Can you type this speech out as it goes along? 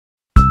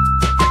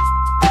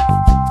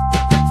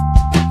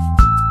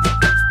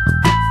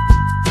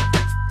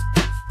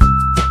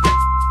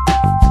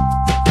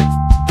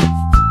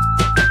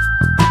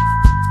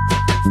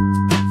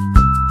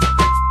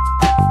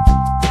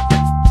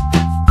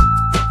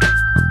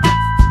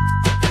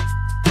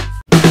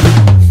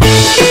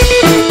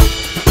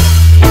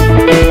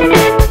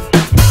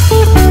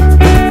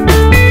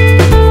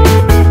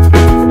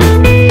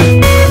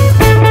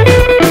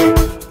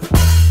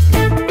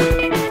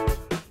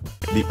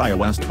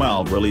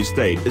12 release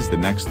date is the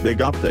next big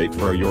update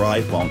for your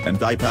iPhone and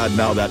iPad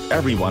now that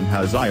everyone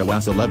has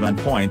iOS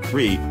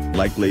 11.3,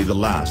 likely the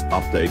last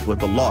update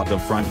with a lot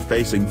of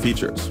front-facing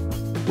features.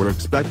 We're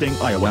expecting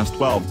iOS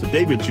 12 to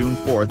debut June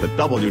 4th at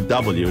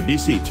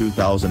WWDC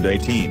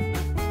 2018.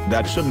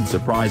 That shouldn't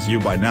surprise you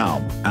by now.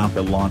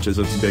 Apple launches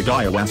its big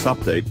iOS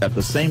update at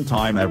the same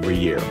time every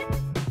year.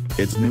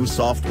 Its new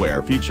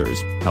software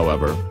features,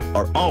 however,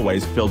 are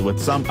always filled with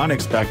some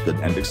unexpected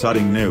and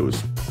exciting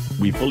news.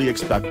 We fully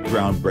expect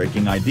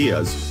groundbreaking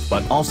ideas,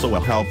 but also a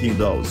healthy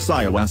dose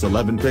iOS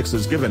 11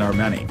 fixes given our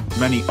many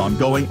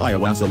ongoing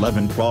iOS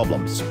 11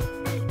 problems.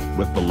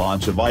 With the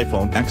launch of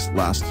iPhone X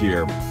last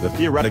year, the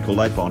theoretical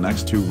iPhone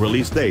X2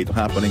 release date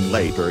happening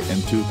later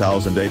in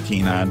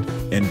 2018 and,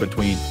 in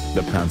between,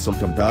 the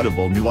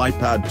pencil-compatible new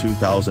iPad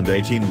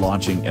 2018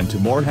 launching into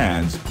more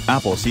hands,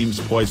 Apple seems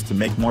poised to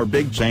make more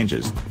big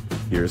changes.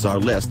 Here's our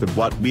list of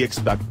what we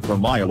expect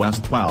from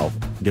iOS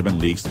 12, given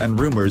leaks and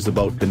rumors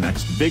about the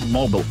next big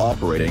mobile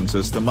operating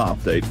system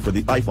update for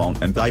the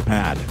iPhone and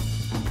iPad.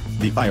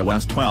 The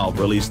iOS 12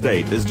 release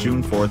date is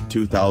June 4,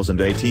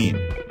 2018.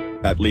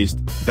 At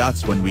least,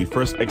 that's when we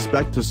first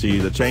expect to see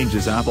the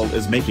changes Apple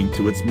is making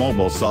to its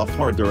mobile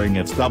software during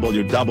its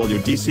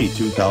WWDC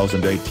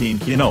 2018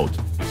 keynote.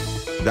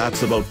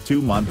 That's about 2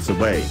 months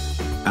away.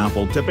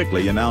 Apple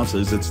typically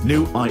announces its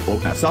new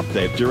iOS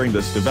update during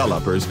this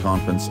developers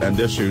conference and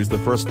issues the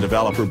first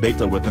developer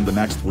beta within the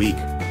next week.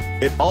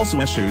 It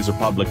also issues a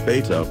public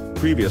beta,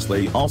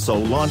 previously also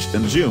launched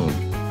in June,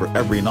 for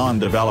every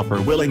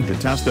non-developer willing to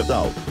test it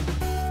out.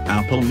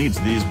 Apple needs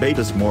these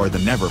betas more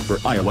than ever for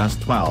iOS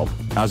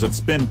 12, as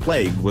it's been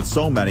plagued with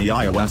so many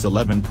iOS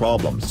 11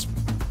 problems.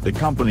 The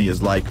company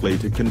is likely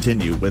to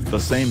continue with the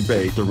same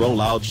beta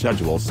rollout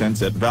schedule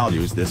since it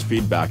values this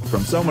feedback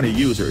from so many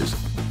users.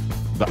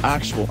 The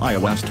actual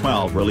iOS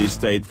 12 release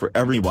date for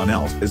everyone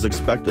else is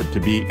expected to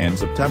be in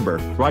September,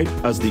 right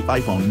as the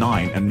iPhone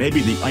 9 and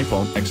maybe the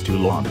iPhone X2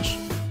 launch.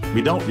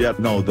 We don't yet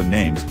know the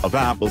names of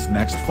Apple's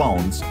next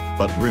phones,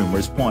 but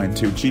rumors point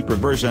to a cheaper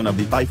version of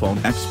the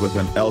iPhone X with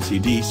an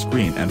LCD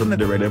screen and an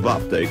iterative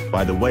update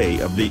by the way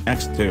of the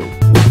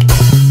X2.